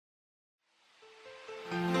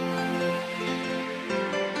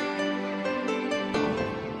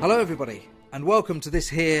Hello everybody, and welcome to this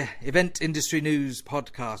here Event Industry News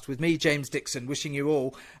podcast with me, James Dixon, wishing you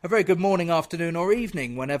all a very good morning, afternoon or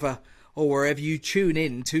evening whenever or wherever you tune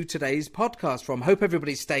in to today's podcast from. Hope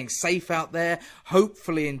everybody's staying safe out there,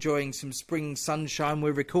 hopefully enjoying some spring sunshine.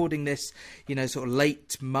 We're recording this, sort of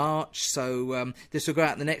late March, so this will go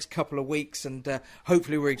out in the next couple of weeks, and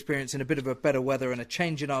hopefully we're experiencing a bit of a better weather and a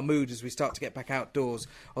change in our mood as we start to get back outdoors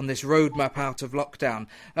on this roadmap out of lockdown.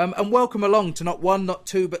 And welcome along to not one, not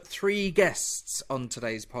two, but three guests on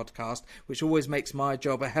today's podcast, which always makes my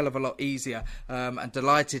job a hell of a lot easier. And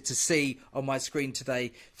delighted to see on my screen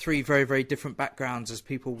today three very, very different backgrounds as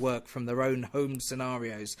people work from their own home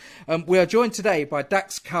scenarios. We are joined today by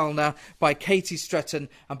Dax Kallner, by Katie Stretton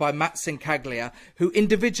and by Matt Sincaglia, who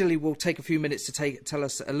individually will take a few minutes to tell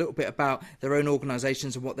us a little bit about their own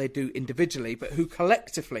organisations and what they do individually, but who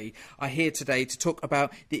collectively are here today to talk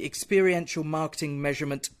about the Experiential Marketing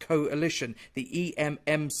Measurement Coalition, the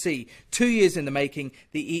EMMC. 2 years in the making,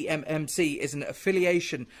 the EMMC is an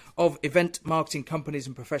affiliation of event marketing companies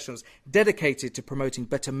and professionals dedicated to promoting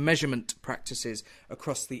better measurement practices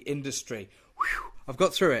across the industry. Whew, I've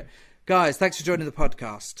got through it. Guys, thanks for joining the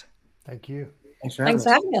podcast. Thank you. Thanks for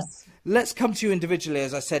having us. Let's come to you individually,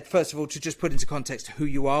 as I said, first of all, to just put into context who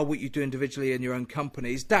you are, what you do individually in your own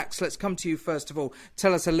companies. Dax, let's come to you first of all.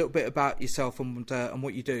 Tell us a little bit about yourself and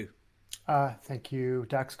what you do. Thank you.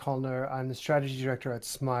 Dax Kallner. I'm the strategy director at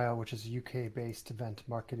Smile, which is a UK-based event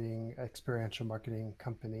marketing, experiential marketing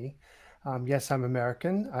company. Yes, I'm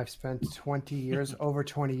American. I've spent 20 years, over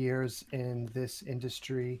 20 years in this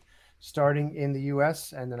industry, starting in the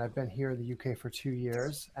US, and then I've been here in the UK for 2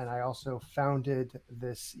 years. And I also founded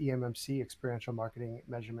this EMMC, Experiential Marketing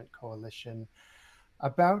Measurement Coalition,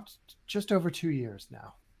 about just over 2 years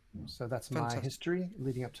now. So that's my history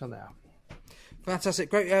leading up till now. Fantastic.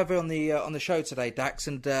 Great to have you on the show today, Dax.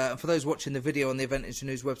 And for those watching the video on the Event Industry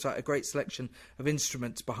News website, a great selection of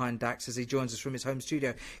instruments behind Dax as he joins us from his home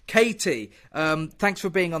studio. Katie, thanks for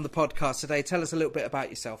being on the podcast today. Tell us a little bit about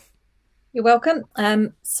yourself. You're welcome.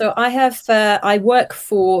 So I work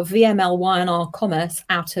for VML Y&R Commerce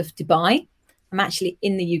out of Dubai. I'm actually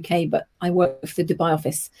in the UK, but I work for the Dubai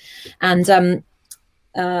office. And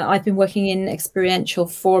I've been working in experiential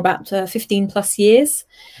for about 15 plus years,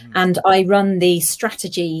 and I run the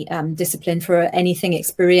strategy discipline for anything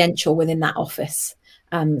experiential within that office.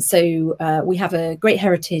 So we have a great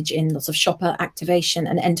heritage in lots of shopper activation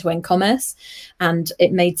and end-to-end commerce, and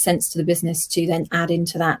it made sense to the business to then add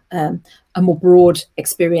into that a more broad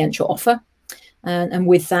experiential offer. And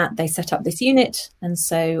with that, they set up this unit, and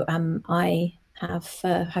so I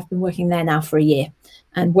have been working there now for a year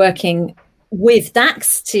and working with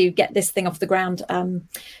Dax to get this thing off the ground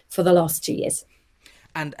for the last 2 years.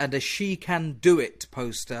 And a She Can Do It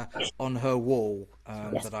poster on her wall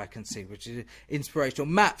Yes. that I can see, which is inspirational.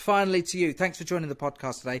 Matt, finally to you. Thanks for joining the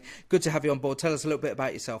podcast today. Good to have you on board. Tell us a little bit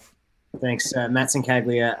about yourself. Thanks. Matt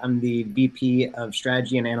Sincaglia. I'm the VP of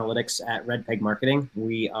Strategy and Analytics at Red Peg Marketing.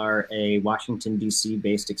 We are a Washington, D.C.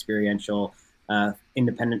 based experiential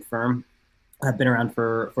independent firm. I've been around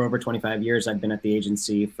for over 25 years. I've been at the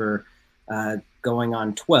agency for going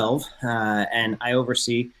on 12, and I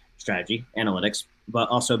oversee strategy, analytics, but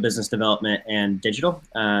also business development and digital.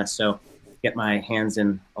 So get my hands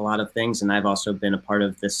in a lot of things, and I've also been a part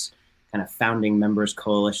of this kind of founding members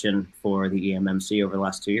coalition for the EMMC over the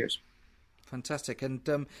last 2 years. Fantastic.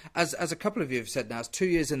 And as a couple of you have said now, it's 2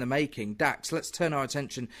 years in the making. Dax, let's turn our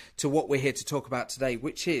attention to what we're here to talk about today,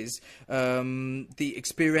 which is the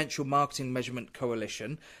Experiential Marketing Measurement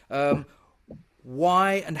Coalition.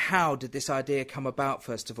 Why and how did this idea come about,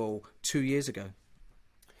 first of all, 2 years ago?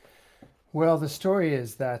 Well, the story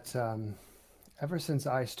is that ever since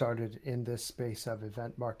I started in this space of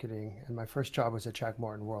event marketing, and my first job was at Jack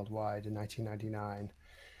Morton Worldwide in 1999,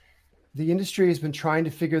 the industry has been trying to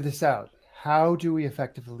figure this out. How do we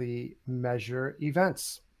effectively measure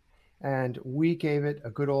events? And we gave it a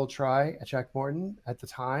good old try at Jack Morton at the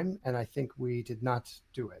time, and I think we did not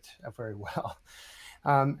do it very well.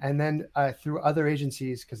 And then through other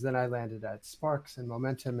agencies, because then I landed at Sparks and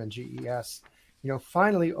Momentum and GES,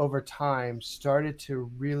 finally over time started to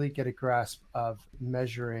really get a grasp of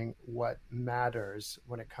measuring what matters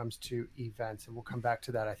when it comes to events. And we'll come back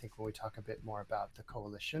to that, I think, when we talk a bit more about the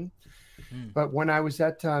coalition. But when I was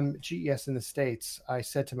at GES in the States, I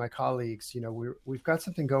said to my colleagues, we've got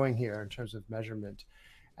something going here in terms of measurement.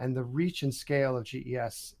 And the reach and scale of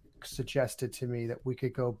GES suggested to me that we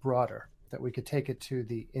could go broader, that we could take it to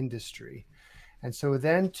the industry. And so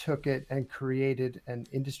then took it and created an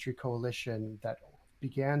industry coalition that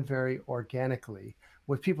began very organically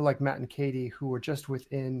with people like Matt and Katie, who were just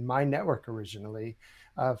within my network originally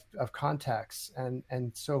of contacts.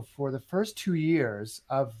 And so for the first 2 years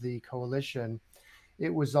of the coalition,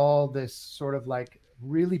 it was all this sort of like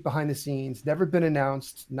really behind the scenes, never been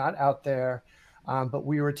announced, not out there. But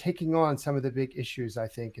we were taking on some of the big issues, I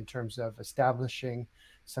think, in terms of establishing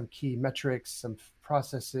some key metrics, some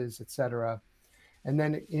processes, et cetera. And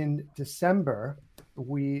then in December,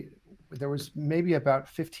 there was maybe about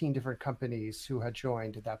 15 different companies who had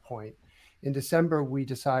joined at that point. In December, we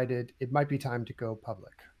decided it might be time to go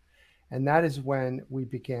public. And that is when we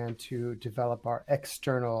began to develop our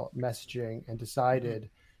external messaging and decided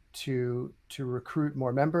to recruit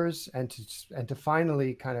more members and to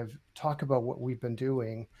finally kind of talk about what we've been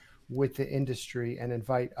doing with the industry and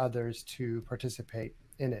invite others to participate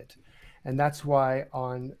in it. And that's why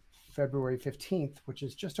on February 15th, which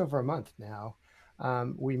is just over a month now,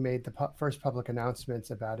 we made the first public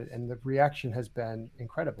announcements about it. And the reaction has been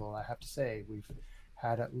incredible, I have to say. We've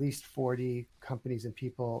had at least 40 companies and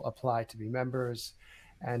people apply to be members.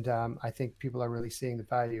 And I think people are really seeing the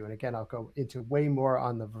value. And again, I'll go into way more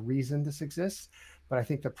on the reason this exists. But I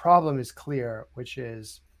think the problem is clear, which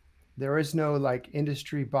is there is no like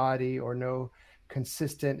industry body or no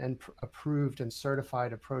consistent and approved and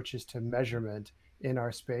certified approaches to measurement in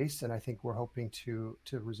our space. And I think we're hoping to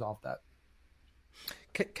resolve that.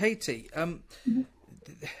 Katie,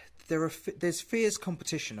 there's fierce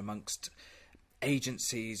competition amongst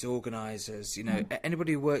agencies, organisers. You know,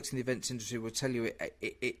 anybody who works in the events industry will tell you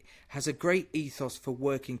it has a great ethos for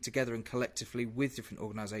working together and collectively with different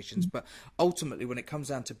organisations. But ultimately, when it comes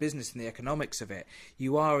down to business and the economics of it,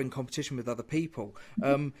 you are in competition with other people.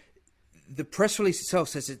 The press release itself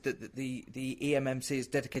says that the EMMC is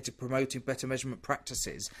dedicated to promoting better measurement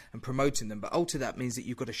practices and promoting them, but ultimately that means that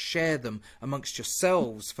you've got to share them amongst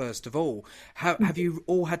yourselves first of all. Have you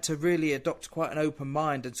all had to really adopt quite an open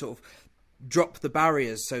mind and sort of drop the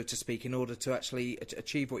barriers, so to speak, in order to actually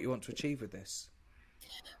achieve what you want to achieve with this?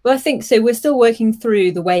 Well, I think so. We're still working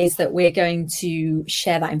through the ways that we're going to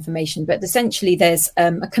share that information, but essentially there's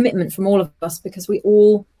a commitment from all of us because we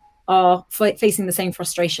all are facing the same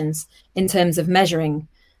frustrations in terms of measuring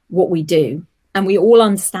what we do. And we all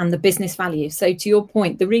understand the business value. So to your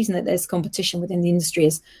point, the reason that there's competition within the industry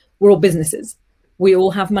is we're all businesses. We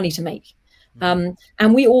all have money to make. And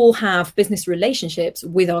we all have business relationships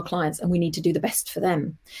with our clients and we need to do the best for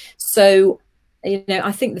them. So, you know,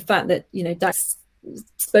 I think the fact that, you know, Dax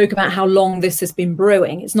spoke about how long this has been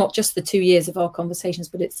brewing. It's not just the 2 years of our conversations,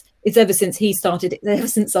 but it's ever since he started, ever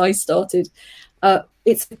since I started.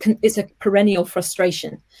 It's a perennial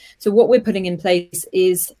frustration. So what we're putting in place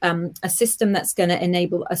is a system that's going to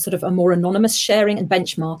enable a sort of a more anonymous sharing and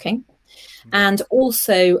benchmarking, and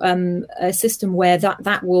also a system where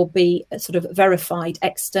that will be sort of verified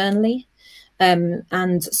externally.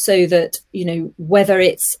 And so that, you know, whether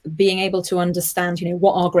it's being able to understand, you know,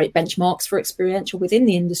 what are great benchmarks for experiential within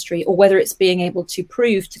the industry, or whether it's being able to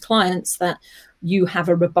prove to clients that you have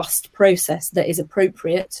a robust process that is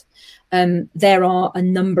appropriate. There are a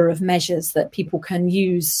number of measures that people can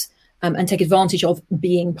use and take advantage of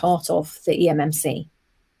being part of the EMMC.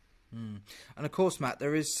 And of course, Matt,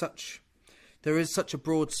 there is such a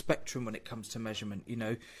broad spectrum when it comes to measurement. You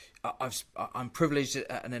know, I'm privileged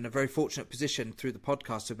and in a very fortunate position through the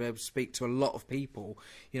podcast to be able to speak to a lot of people,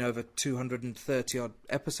 you know, over 230 odd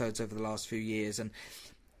episodes over the last few years. And,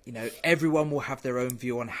 you know, everyone will have their own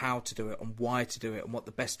view on how to do it and why to do it and what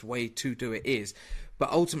the best way to do it is.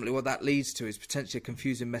 But ultimately what that leads to is potentially a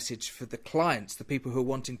confusing message for the clients, the people who are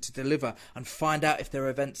wanting to deliver and find out if their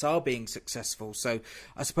events are being successful. So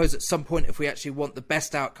I suppose at some point, if we actually want the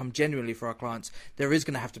best outcome genuinely for our clients, there is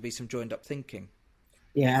going to have to be some joined up thinking.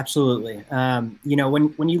 Yeah, absolutely. You know,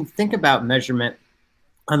 when you think about measurement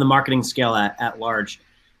on the marketing scale at large,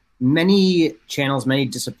 many channels, many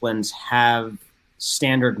disciplines have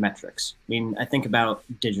standard metrics. I mean, I think about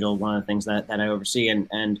digital, one of the things that I oversee,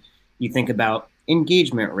 and you think about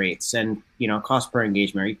engagement rates and, you know, cost per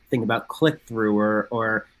engagement. Or you think about click-through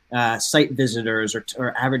or site visitors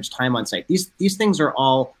or average time on site. These things are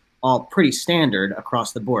all pretty standard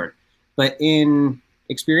across the board. But in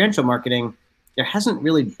experiential marketing, there hasn't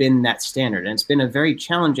really been that standard. And it's been a very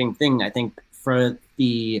challenging thing, I think, for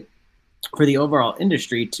the overall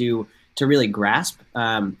industry to really grasp.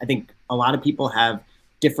 I think a lot of people have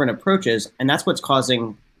different approaches, and that's what's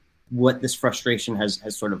causing what this frustration has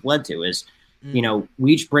sort of led to is, you know,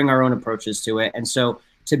 we each bring our own approaches to it. And so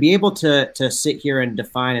to be able to sit here and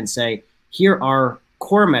define and say, here are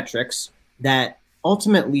core metrics that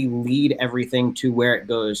ultimately lead everything to where it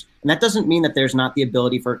goes. And that doesn't mean that there's not the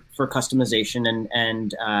ability for customization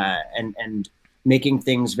and making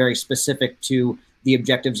things very specific to the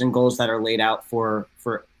objectives and goals that are laid out for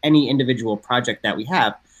any individual project that we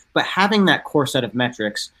have. But having that core set of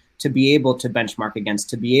metrics to be able to benchmark against,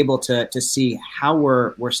 to be able to see how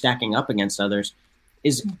we're stacking up against others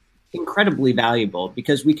is incredibly valuable,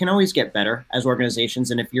 because we can always get better as organizations.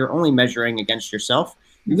 And if you're only measuring against yourself,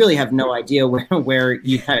 you really have no idea where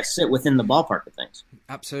you kind of sit within the ballpark of things.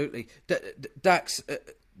 Absolutely. Dax,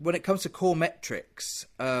 when it comes to core metrics,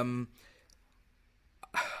 I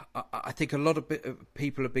think a lot of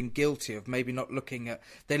people have been guilty of maybe not looking at,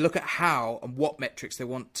 they look at how and what metrics they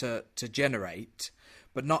want to generate,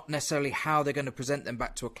 but not necessarily how they're going to present them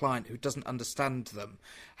back to a client who doesn't understand them.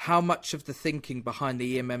 How much of the thinking behind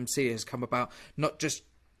the EMMC has come about not just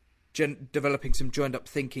developing some joined up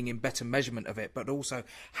thinking in better measurement of it, but also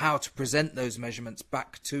how to present those measurements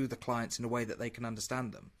back to the clients in a way that they can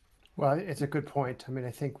understand them? Well, it's a good point. I mean,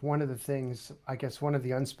 I think one of the things, I guess one of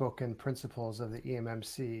the unspoken principles of the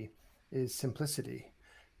EMMC is simplicity,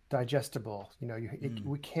 digestible.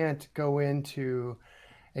 We can't go into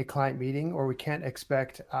a client meeting, or we can't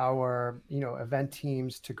expect our, event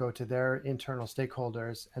teams to go to their internal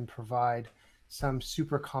stakeholders and provide some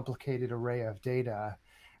super complicated array of data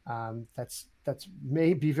that's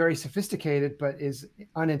may be very sophisticated, but is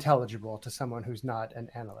unintelligible to someone who's not an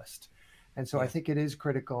analyst. And so I think it is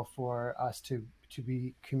critical for us to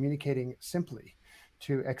be communicating simply,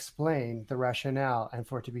 to explain the rationale, and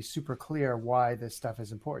for it to be super clear why this stuff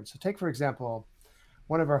is important. So take, for example,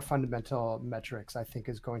 one of our fundamental metrics, I think,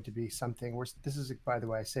 is going to be something where this is, by the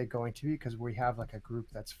way, I say going to be because we have like a group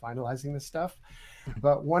that's finalizing this stuff.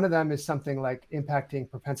 But one of them is something like impacting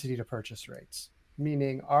propensity to purchase rates,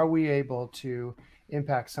 meaning, are we able to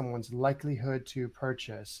impact someone's likelihood to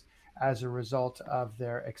purchase as a result of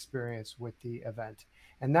their experience with the event?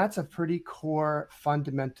 And that's a pretty core,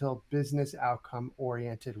 fundamental business outcome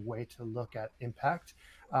oriented way to look at impact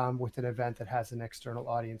with an event that has an external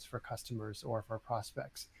audience for customers or for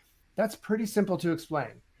prospects. That's pretty simple to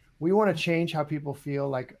explain. We want to change how people feel,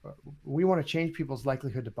 like we want to change people's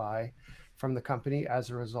likelihood to buy from the company as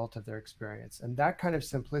a result of their experience. And that kind of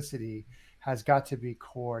simplicity has got to be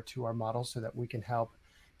core to our model so that we can help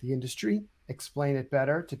the industry explain it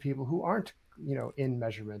better to people who aren't, in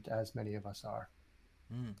measurement as many of us are.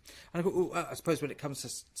 And I suppose when it comes to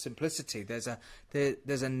simplicity, there's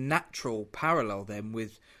a natural parallel then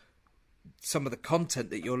with some of the content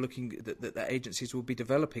that you're that the agencies will be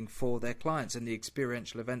developing for their clients and the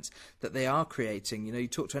experiential events that they are creating. You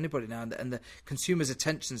talk to anybody now, and the consumers'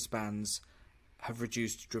 attention spans have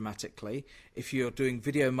reduced dramatically. If you're doing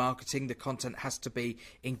video marketing, the content has to be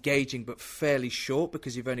engaging but fairly short,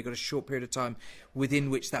 because you've only got a short period of time within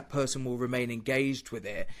which that person will remain engaged with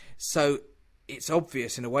it. So it's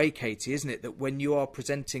obvious in a way, Katie, isn't it, that when you are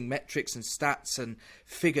presenting metrics and stats and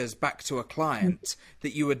figures back to a client,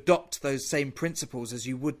 that you adopt those same principles as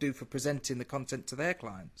you would do for presenting the content to their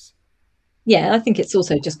clients? Yeah, I think it's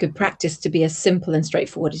also just good practice to be as simple and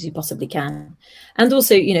straightforward as you possibly can. And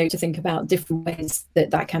also, to think about different ways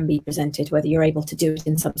that can be presented, whether you're able to do it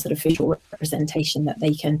in some sort of visual representation that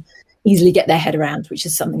they can easily get their head around, which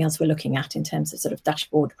is something else we're looking at in terms of sort of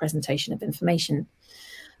dashboard presentation of information.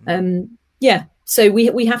 So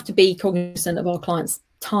we have to be cognizant of our clients'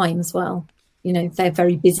 time as well. They're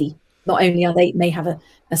very busy. Not only may have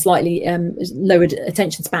a slightly lowered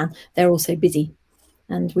attention span, they're also busy.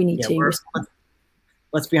 And we need to.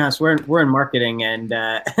 Let's be honest. We're in marketing, and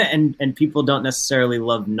and people don't necessarily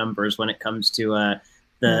love numbers when it comes to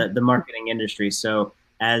the marketing industry. So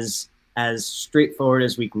as straightforward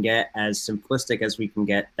as we can get, as simplistic as we can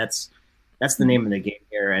get, that's the name of the game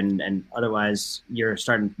here. And otherwise, you're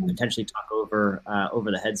starting to potentially talk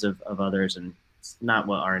over the heads of others, and it's not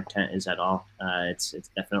what our intent is at all. It's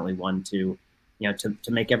definitely one to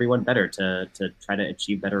make everyone better, to try to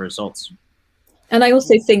achieve better results. And I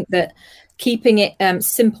also think that keeping it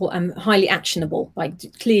simple and highly actionable, like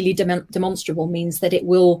clearly demonstrable, means that it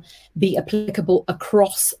will be applicable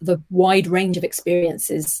across the wide range of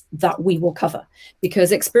experiences that we will cover,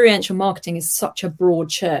 because experiential marketing is such a broad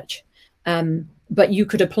church. But you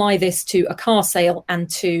could apply this to a car sale and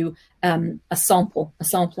to a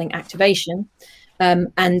sampling activation,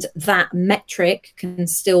 and that metric can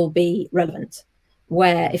still be relevant.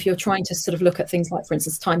 Where if you're trying to sort of look at things like, for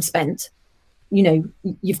instance, time spent,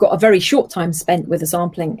 you've got a very short time spent with a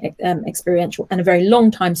sampling experiential and a very long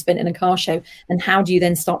time spent in a car show. And how do you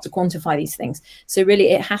then start to quantify these things? So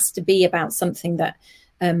really, it has to be about something that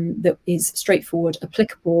is straightforward,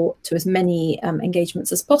 applicable to as many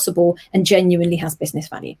engagements as possible, and genuinely has business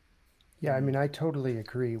value. Yeah, I mean, I totally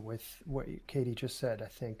agree with what Katie just said. I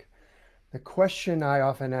think the question I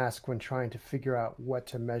often ask when trying to figure out what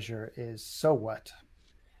to measure is, so what?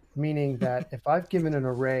 meaning that if I've given an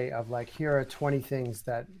array of like, here are 20 things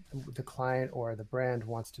that the client or the brand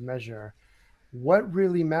wants to measure, what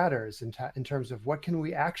really matters in terms of what can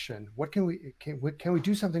we action? What can we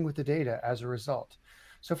do something with the data as a result?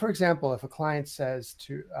 So for example, if a client says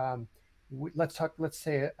to, let's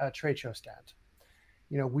say a trade show stand,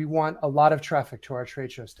 we want a lot of traffic to our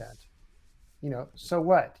trade show stand. So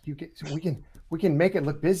what? We can make it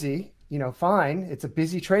look busy, fine. It's a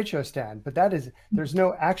busy trade show stand, but there's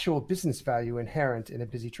no actual business value inherent in a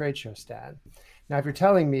busy trade show stand. Now, if you're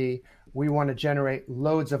telling me we want to generate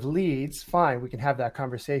loads of leads, fine, we can have that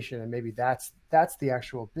conversation. And maybe that's the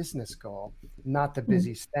actual business goal, not the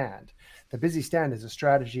busy stand. The busy stand is a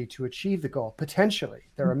strategy to achieve the goal. Potentially,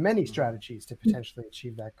 there are many strategies to potentially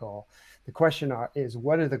achieve that goal. The question is,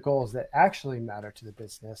 what are the goals that actually matter to the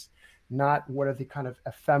business? Not what are the kind of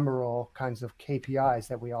ephemeral kinds of KPIs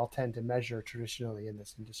that we all tend to measure traditionally in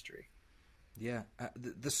this industry. Yeah,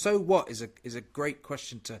 the so what is a great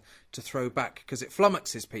question to throw back, because it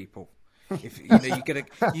flummoxes people. If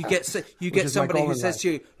you get somebody who says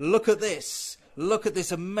to you, look at this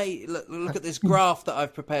amazing, look at this graph that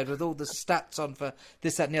I've prepared with all the stats on for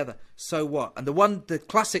this, that, and the other. So what? And the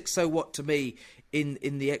classic so what to me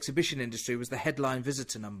in the exhibition industry was the headline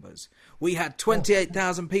visitor numbers. We had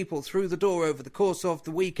 28,000 people through the door over the course of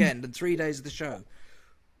the weekend and 3 days of the show.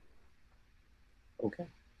 Okay.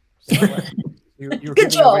 So what? You're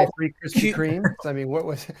giving away free Krispy Kremes? I mean, what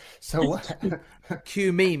was so what?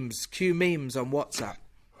 Cue memes on WhatsApp.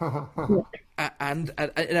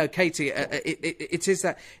 and Katie, it is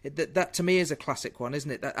that to me is a classic one, isn't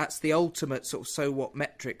it? That's the ultimate sort of so what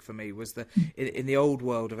metric for me, was in the old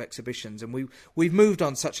world of exhibitions, and we've moved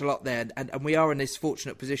on such a lot there, and we are in this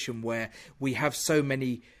fortunate position where we have so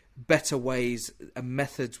many better ways and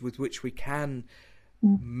methods with which we can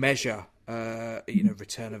measure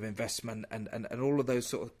return of investment and all of those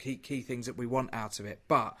sort of key things that we want out of it.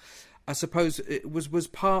 But I suppose it was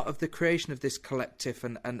part of the creation of this collective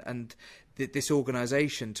and this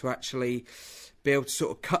organisation to actually be able to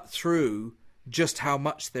sort of cut through just how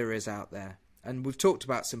much there is out there. And we've talked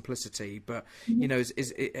about simplicity, but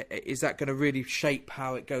is that going to really shape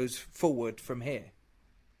how it goes forward from here?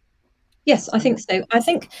 Yes, I think so. I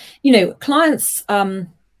think clients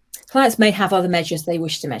may have other measures they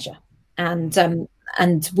wish to measure,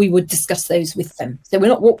 and we would discuss those with them. So we're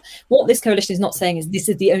not what this coalition is not saying is this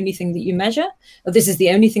is the only thing that you measure, or this is the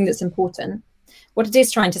only thing that's important. What it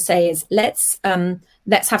is trying to say is let's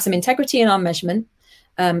have some integrity in our measurement.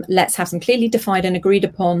 Let's have some clearly defined and agreed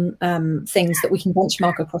upon things that we can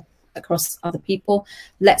benchmark across other people.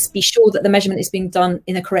 Let's be sure that the measurement is being done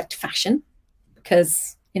in a correct fashion,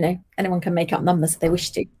 because anyone can make up numbers if they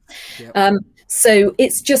wish to. Yep. So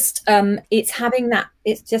it's just having that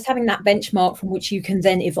benchmark from which you can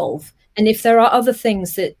then evolve. And if there are other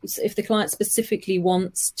things if the client specifically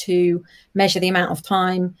wants to measure the amount of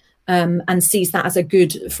time and sees that as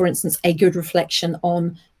for instance, a good reflection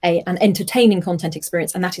on an entertaining content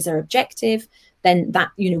experience, and that is their objective, then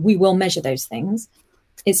that we will measure those things.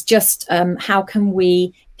 It's just how can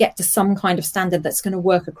we get to some kind of standard that's going to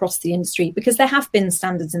work across the industry, because there have been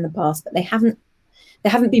standards in the past, but they haven't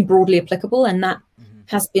been broadly applicable, and that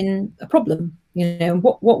has been a problem.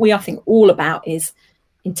 What we I think all about is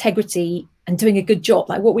integrity and doing a good job.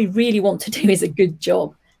 Like what we really want to do is a good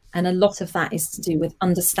job, and a lot of that is to do with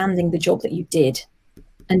understanding the job that you did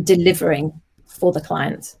and delivering for the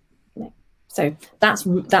client. So that's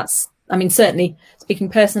I mean, certainly speaking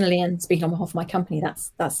personally and speaking on behalf of my company,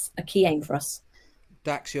 that's a key aim for us.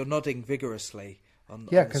 Dax, you're nodding vigorously.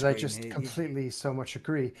 Yeah, because I just completely so much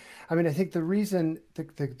agree. I mean, I think the reason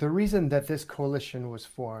that this coalition was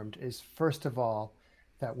formed is, first of all,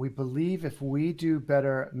 that we believe if we do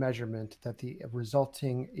better measurement, that the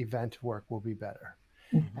resulting event work will be better.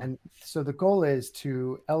 Mm-hmm. And so the goal is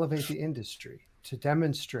to elevate the industry, to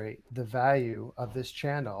demonstrate the value of this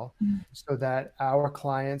channel so that our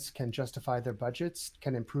clients can justify their budgets,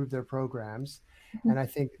 can improve their programs. And I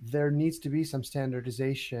think there needs to be some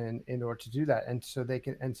standardization in order to do that. And so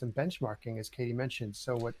and some benchmarking, as Katie mentioned.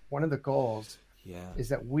 So one of the goals is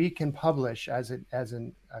that we can publish as a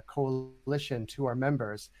coalition to our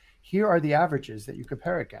members, here are the averages that you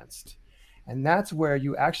compare against. And that's where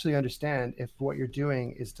you actually understand if what you're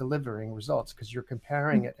doing is delivering results, because you're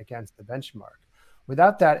comparing it against the benchmark.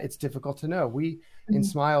 Without that, it's difficult to know. We in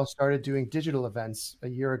Smile started doing digital events a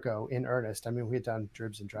year ago in earnest. I mean, we had done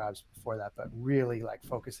dribs and drabs before that, but really like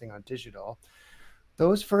focusing on digital.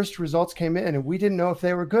 Those first results came in and we didn't know if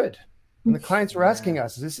they were good. And the clients were asking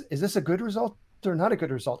us, is this a good result or not a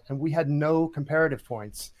good result? And we had no comparative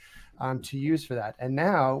points to use for that. And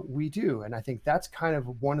now we do. And I think that's kind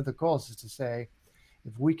of one of the goals, is to say,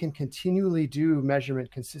 If we can continually do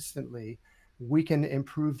measurement consistently, we can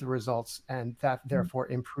improve the results, and that therefore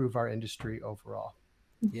improve our industry overall.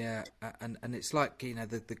 Yeah, and it's like,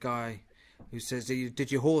 the guy who says,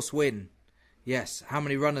 "Did your horse win?" Yes. How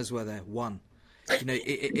many runners were there? One.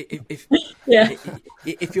 If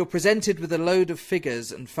if you're presented with a load of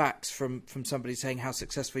figures and facts from somebody saying how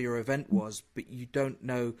successful your event was, but you don't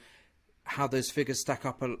know how those figures stack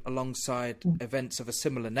up alongside events of a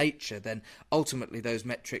similar nature, then ultimately those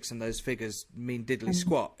metrics and those figures mean diddly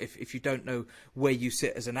squat. If you don't know where you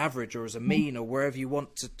sit as an average or as a mean or wherever you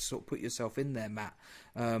want to sort of put yourself in there, Matt,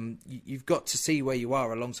 you've got to see where you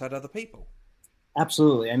are alongside other people.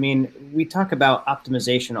 Absolutely. I mean, we talk about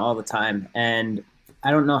optimization all the time, and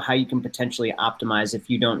I don't know how you can potentially optimize if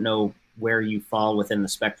you don't know where you fall within the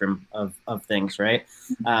spectrum of things, right?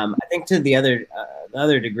 I think to the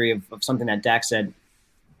other degree of something that Dax said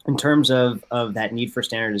in terms of that need for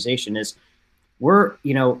standardization is we're,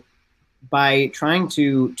 by trying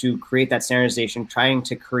to create that standardization, trying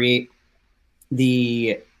to create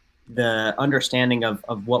the understanding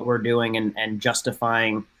of what we're doing and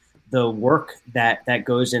justifying the work that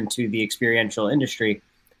goes into the experiential industry,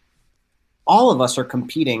 all of us are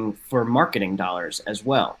competing for marketing dollars as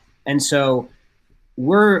well. And so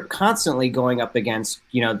we're constantly going up against,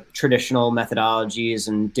 traditional methodologies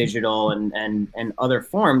and digital and other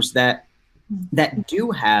forms that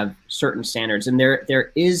do have certain standards. And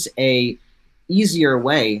there is a easier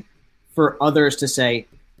way for others to say,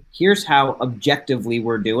 here's how objectively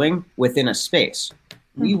we're doing within a space.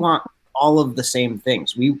 We want all of the same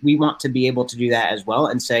things. We want to be able to do that as well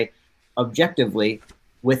and say, objectively,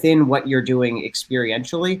 within what you're doing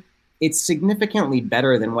experientially, it's significantly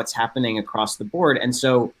better than what's happening across the board. And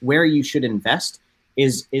so where you should invest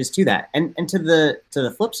is to that. And to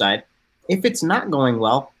the flip side, if it's not going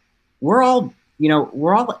well, we're all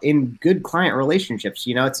in good client relationships.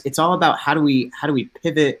 It's all about how do we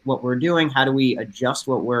pivot what we're doing? How do we adjust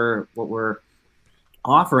what we're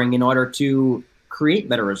offering in order to create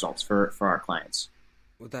better results for our clients?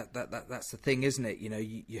 Well, that's the thing, isn't it?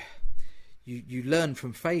 You learn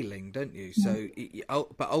from failing, don't you? So,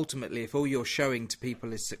 but ultimately, if all you're showing to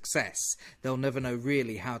people is success, they'll never know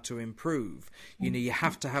really how to improve. You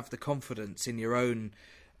have to have the confidence in your own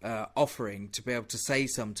offering to be able to say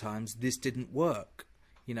sometimes this didn't work.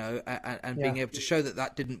 And being able to show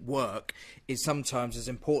that didn't work is sometimes as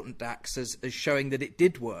important, Dax, as showing that it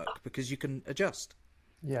did work, because you can adjust.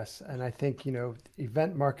 Yes, and I think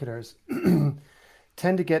event marketers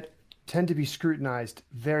tend to be scrutinized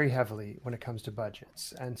very heavily when it comes to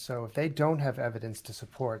budgets. And so if they don't have evidence to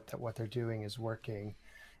support that what they're doing is working,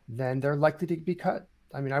 then they're likely to be cut.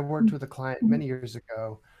 I mean, I worked with a client many years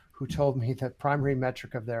ago who told me that primary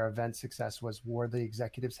metric of their event success was, were the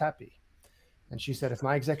executives happy? And she said, if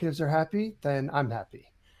my executives are happy, then I'm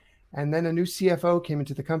happy. And then a new CFO came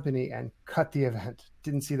into the company and cut the event,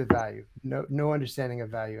 didn't see the value, no understanding of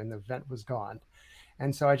value, and the event was gone.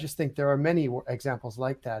 And so I just think there are many examples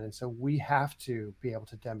like that. And so we have to be able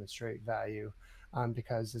to demonstrate value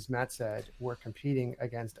because, as Matt said, we're competing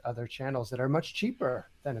against other channels that are much cheaper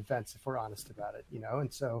than events, if we're honest about it,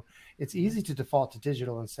 And so it's easy to default to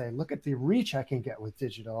digital and say, look at the reach I can get with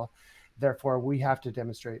digital. Therefore, we have to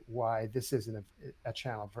demonstrate why this isn't a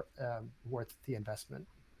channel worth the investment.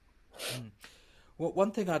 Well,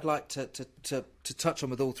 one thing I'd like to touch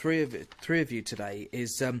on with all three of you today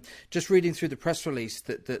is just reading through the press release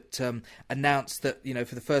that announced that,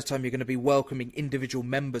 for the first time you're going to be welcoming individual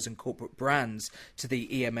members and corporate brands to the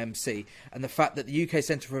EMMC, and the fact that the UK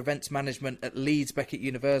Centre for Events Management at Leeds Beckett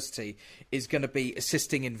University is going to be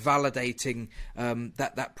assisting in validating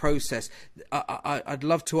that process. I'd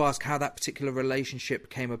love to ask how that particular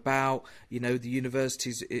relationship came about, the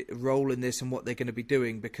university's role in this and what they're going to be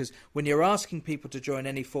doing, because when you're asking people to join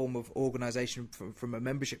any form of organisation from a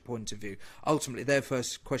membership point of view, ultimately their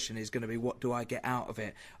first question is going to be, what do I get out of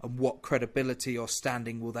it, and what credibility or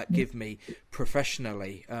standing will that give me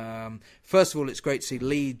professionally? First of all, it's great to see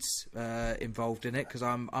Leeds involved in it, because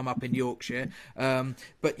I'm up in Yorkshire.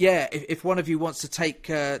 But yeah, if one of you wants to take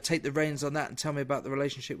the reins on that and tell me about the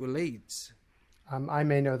relationship with Leeds. I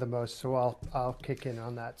may know the most, so I'll kick in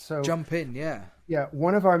on that. So jump in, yeah. Yeah,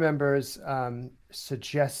 one of our members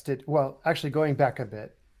suggested, well, actually going back a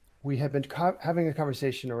bit, we have been having a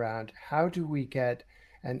conversation around how do we get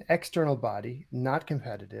an external body, not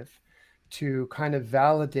competitive, to kind of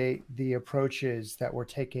validate the approaches that we're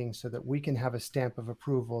taking so that we can have a stamp of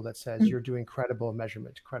approval that says you're doing credible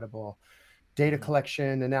measurement, credible data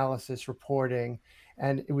collection, analysis, reporting.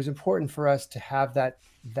 And it was important for us to have that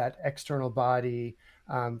external body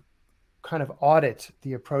kind of audit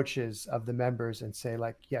the approaches of the members and say,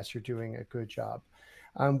 like, yes, you're doing a good job.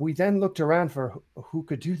 We then looked around for who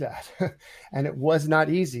could do that, and it was not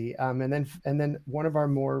easy. And then one of our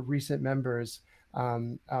more recent members,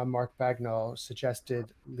 Mark Bagnall,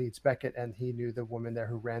 suggested Leeds Beckett, and he knew the woman there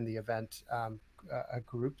who ran the event, a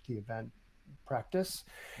group, the event practice.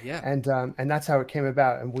 Yeah. And that's how it came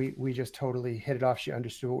about. And we just totally hit it off. She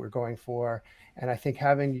understood what we're going for. And I think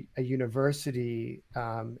having a university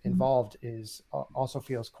involved also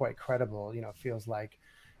feels quite credible. It feels like,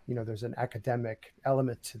 there's an academic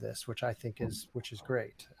element to this, which I think is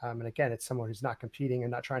great. And again, it's someone who's not competing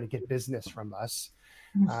and not trying to get business from us.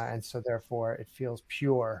 And so therefore it feels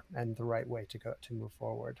pure and the right way to move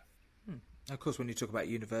forward. Of course, when you talk about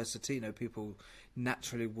university, people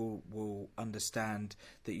naturally will understand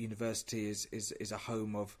that university is a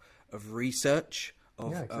home of research,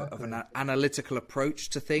 of an analytical approach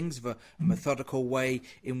to things, of a methodical way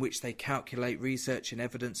in which they calculate research and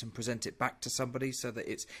evidence and present it back to somebody so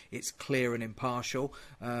that it's clear and impartial.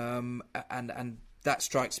 And that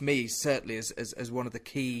strikes me certainly as one of the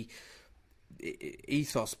key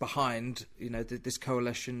ethos behind this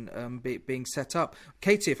coalition being set up.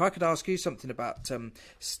 Katie, if I could ask you something about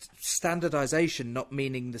standardization not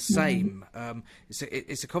meaning the same.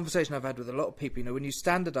 It's a conversation I've had with a lot of people. When you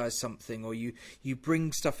standardize something or you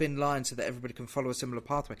bring stuff in line so that everybody can follow a similar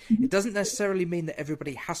pathway, it doesn't necessarily mean that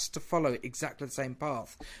everybody has to follow exactly the same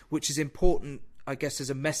path, which is important, I guess, as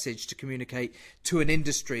a message to communicate to an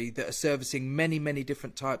industry that are servicing many, many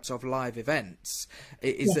different types of live events,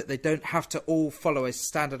 is that they don't have to all follow a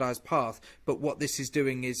standardized path. But what this is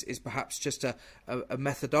doing is perhaps just a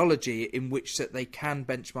methodology in which that they can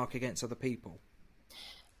benchmark against other people.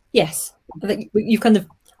 Yes, I think you kind of,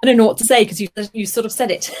 I don't know what to say because you sort of said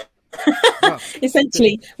it. Well,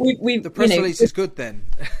 essentially, the press release is good then.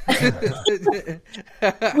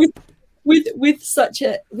 With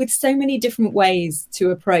so many different ways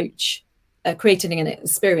to approach creating an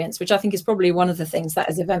experience, which I think is probably one of the things that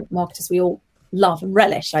as event marketers we all love and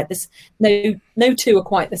relish. Like this, no two are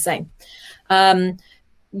quite the same.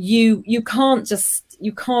 You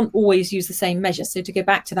can't always use the same measure. So to go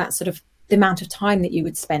back to that sort of the amount of time that you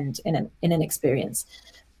would spend in an experience,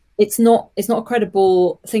 it's not a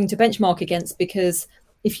credible thing to benchmark against, because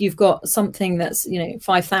if you've got something that's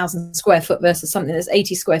 5,000 square foot versus something that's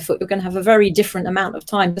 80 square foot, you're going to have a very different amount of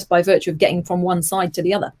time just by virtue of getting from one side to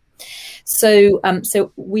the other. So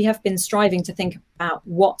we have been striving to think about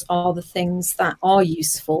what are the things that are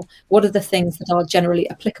useful, what are the things that are generally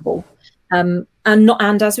applicable, and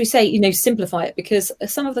as we say, simplify it, because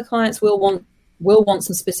some of the clients will want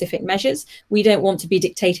some specific measures. We don't want to be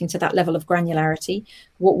dictating to that level of granularity.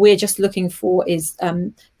 What we're just looking for is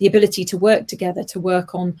the ability to work together, to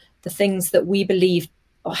work on the things that we believe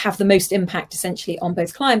have the most impact essentially on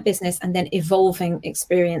both client business and then evolving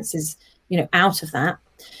experiences, out of that.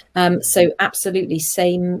 So absolutely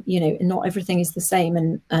same, not everything is the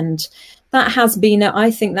same. And that has been, I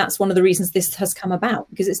think that's one of the reasons this has come about,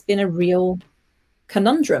 because it's been a real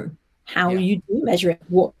conundrum. How you do measure it,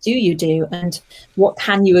 what do you do, and what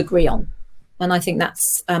can you agree on? And I think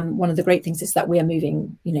that's one of the great things is that we are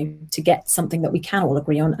moving, to get something that we can all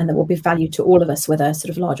agree on and that will be value to all of us, whether sort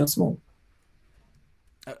of large or small.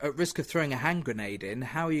 At risk of throwing a hand grenade in,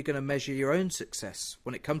 how are you going to measure your own success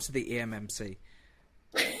when it comes to the EMMC?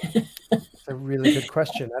 That's a really good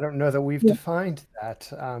question. I don't know that we've defined that,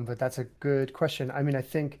 but that's a good question. I mean, I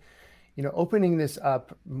think opening this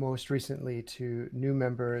up most recently to new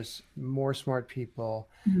members, more smart people.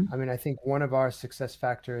 I mean, I think one of our success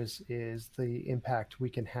factors is the impact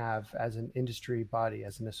we can have as an industry body,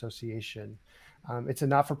 as an association. It's a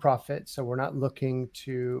not-for-profit, so we're not looking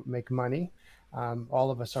to make money.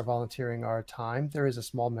 All of us are volunteering our time. There is a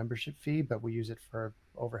small membership fee, but we use it for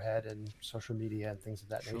overhead and social media and things of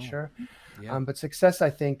that nature. Yeah. But success, I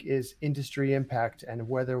think, is industry impact and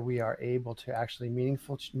whether we are able to actually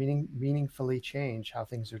meaningfully change how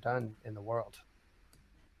things are done in the world.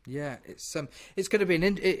 Yeah, it's going to be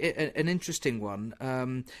an interesting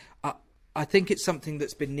one. I think it's something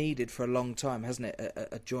that's been needed for a long time, hasn't it?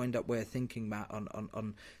 A joined up way of thinking, Matt,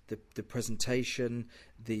 on the presentation,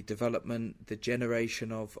 the development, the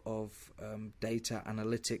generation of data,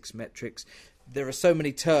 analytics, metrics. There are so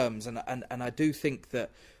many terms, and I do think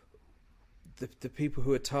that the people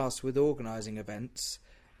who are tasked with organising events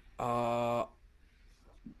are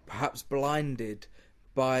perhaps blinded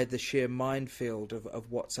by the sheer minefield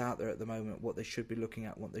of what's out there at the moment, what they should be looking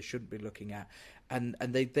at, what they shouldn't be looking at. And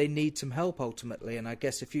they need some help ultimately. And I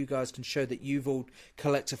guess if you guys can show that you've all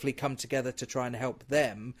collectively come together to try and help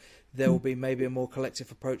them, there will be maybe a more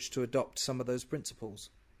collective approach to adopt some of those principles.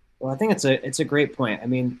 Well, I think it's a great point. I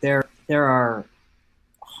mean, there are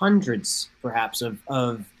hundreds perhaps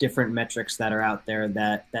of different metrics that are out there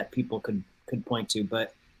that people could point to.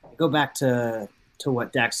 But go back to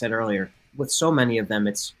what Dax said earlier. With so many of them,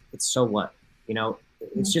 it's so what,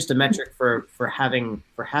 it's just a metric for having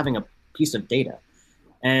a piece of data,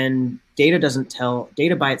 and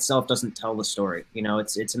data by itself doesn't tell the story.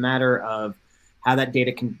 It's a matter of how that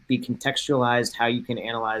data can be contextualized, how you can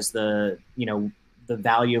analyze the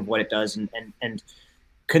value of what it does, and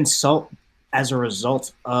consult as a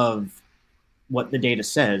result of what the data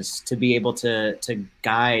says to be able to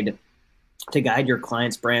guide your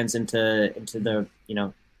clients' brands into the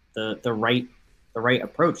the right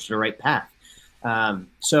approach, the right path.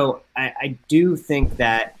 So I do think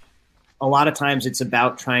that a lot of times it's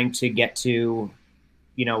about trying to get to,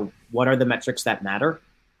 what are the metrics that matter,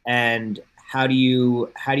 and how do you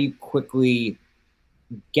quickly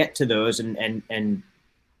get to those and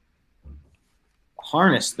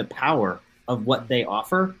harness the power of what they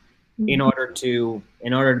offer in order to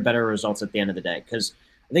better results at the end of the day. Because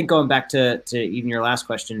I think going back to even your last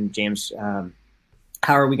question, James,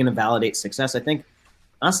 how are we going to validate success? I think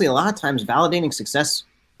honestly, a lot of times validating success,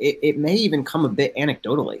 it may even come a bit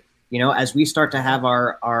anecdotally, as we start to have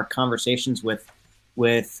our conversations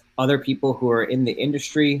with other people who are in the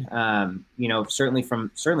industry, certainly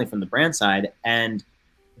from the brand side, and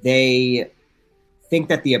they think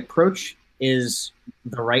that the approach is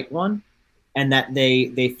the right one, and that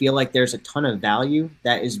they feel like there's a ton of value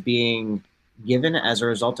that is being given as a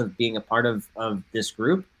result of being a part of this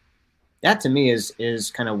group. That to me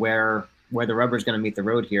is kind of where the rubber is going to meet the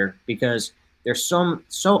road here, because there's so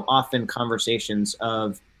often conversations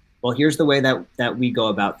of, well, here's the way that we go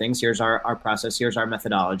about things. Here's our process. Here's our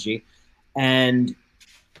methodology. And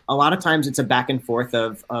a lot of times it's a back and forth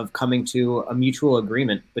of coming to a mutual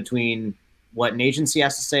agreement between what an agency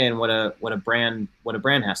has to say and what a brand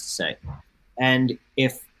has to say. And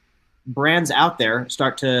if brands out there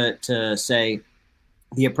start to say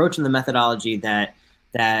the approach and the methodology that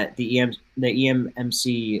the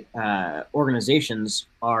EMMC organizations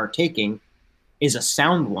are taking is a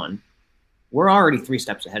sound one, we're already 3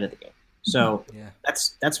 steps ahead of the game. So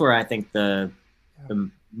that's where I think the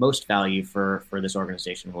most value for this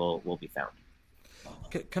organization will be found.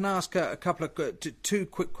 Can I ask a couple of 2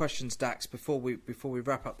 quick questions, Dax, before we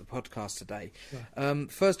wrap up the podcast today? Sure.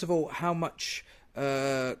 First of all, how much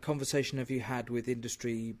conversation have you had with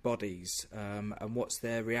industry bodies, and what's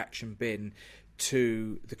their reaction been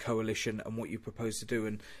to the coalition and what you propose to do?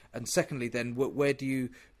 And secondly, then, where do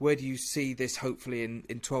you see this hopefully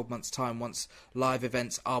in 12 months' time, once live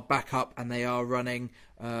events are back up and they are running?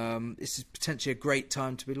 This is potentially a great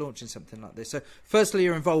time to be launching something like this. So firstly,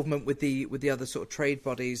 your involvement with the other sort of trade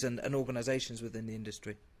bodies and organizations within the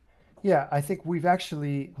industry. Yeah, I think we've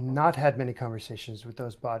actually not had many conversations with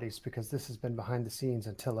those bodies because this has been behind the scenes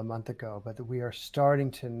until a month ago, but we are starting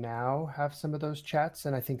to now have some of those chats.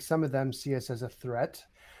 And I think some of them see us as a threat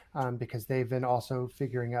because they've been also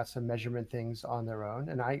figuring out some measurement things on their own.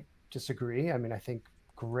 And I disagree. I mean, I think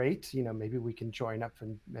great, maybe we can join up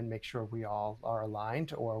and make sure we all are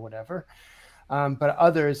aligned or whatever. But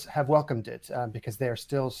others have welcomed it because they're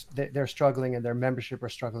struggling, and their membership are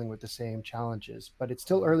struggling with the same challenges. But it's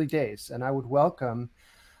still early days, and I would welcome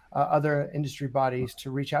other industry bodies to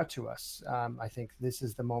reach out to us. I think this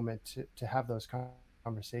is the moment to have those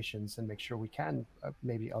conversations and make sure we can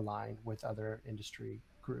maybe align with other industry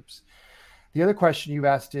groups. The other question you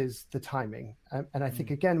asked is the timing. And I think,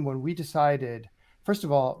 again, when we decided, first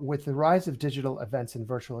of all, with the rise of digital events and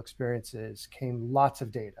virtual experiences came lots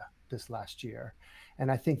of data this last year. And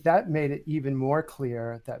I think that made it even more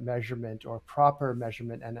clear that measurement, or proper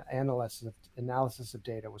measurement and analysis of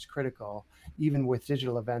data, was critical, even with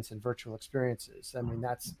digital events and virtual experiences. I mean,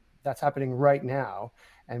 that's happening right now,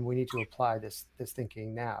 and we need to apply this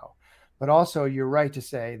thinking now. But also, you're right to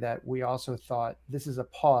say that we also thought this is a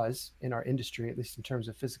pause in our industry, at least in terms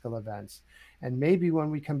of physical events. And maybe when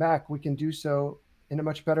we come back, we can do so in a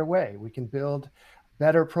much better way. We can build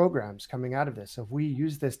better programs coming out of this. So if we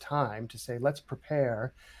use this time to say, let's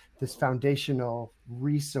prepare this foundational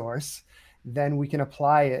resource, then we can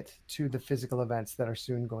apply it to the physical events that are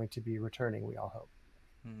soon going to be returning, we all hope.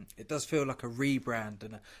 It does feel like a rebrand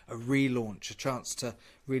and a relaunch, a chance to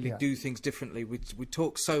really do things differently. We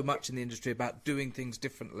talk so much in the industry about doing things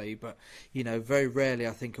differently, but very rarely,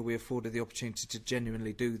 I think, are we afforded the opportunity to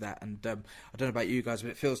genuinely do that. And I don't know about you guys,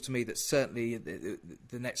 but it feels to me that certainly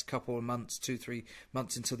the next couple of months, 2-3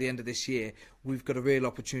 months until the end of this year, we've got a real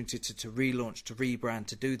opportunity to relaunch, to rebrand,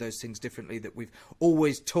 to do those things differently that we've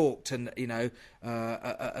always talked and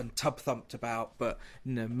and tub thumped about, but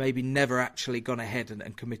maybe never actually gone ahead and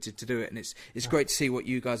and committed to do it. And it's great to see what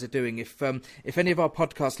you guys are doing. If any of our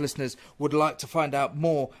podcast listeners would like to find out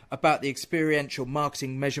more about the Experiential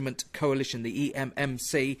Marketing Measurement Coalition, the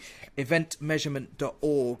EMMC,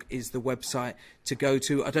 eventmeasurement.org is the website to go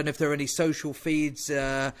to. I don't know if there are any social feeds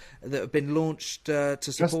that have been launched to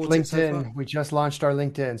support LinkedIn. it so far. We just launched our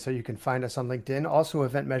LinkedIn, so you can find us on LinkedIn. Also,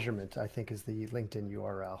 Event Measurement, I think, is the LinkedIn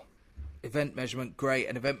URL. Event Measurement, great.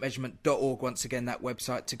 And eventmeasurement.org, once again, that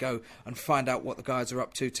website to go and find out what the guys are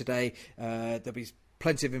up to today. There'll be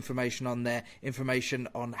plenty of information on there, information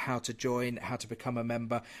on how to join, how to become a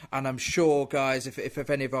member. And I'm sure, guys, if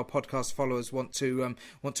any of our podcast followers want to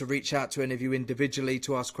reach out to any of you individually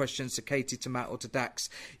to ask questions to Katie, to Matt, or to Dax,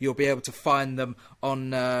 you'll be able to find them on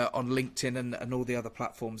LinkedIn and all the other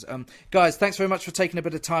platforms. Guys, thanks very much for taking a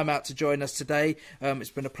bit of time out to join us today. It's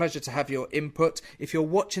been a pleasure to have your input. If you're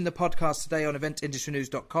watching the podcast today on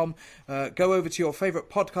eventindustrynews.com, go over to your favourite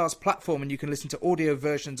podcast platform and you can listen to audio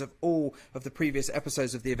versions of all of the previous episodes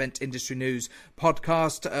of the Event Industry News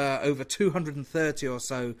podcast, over 230 or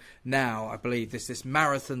so now, I believe. This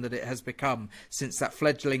marathon that it has become since that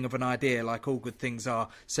fledgling of an idea, like all good things are,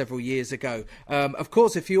 several years ago. Of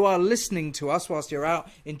course, if you are listening to us whilst you're out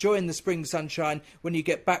enjoying the spring sunshine, when you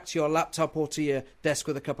get back to your laptop or to your desk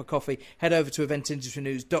with a cup of coffee, head over to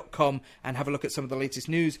eventindustrynews.com and have a look at some of the latest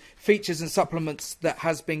news, features and supplements that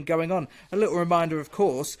has been going on. A little reminder, of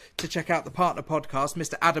course, to check out the partner podcast,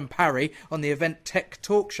 Mr. Adam Parry, on the Event Tech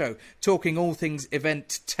Talk Show, talking all things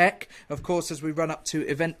event tech, of course, as we run up to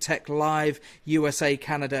Event Tech Live USA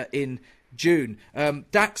Canada in June.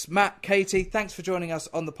 Dax, Matt, Katie, thanks for joining us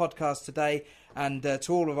on the podcast today, and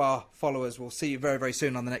to all of our followers, we'll see you very, very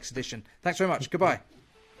soon on the next edition. Thanks very much. Goodbye.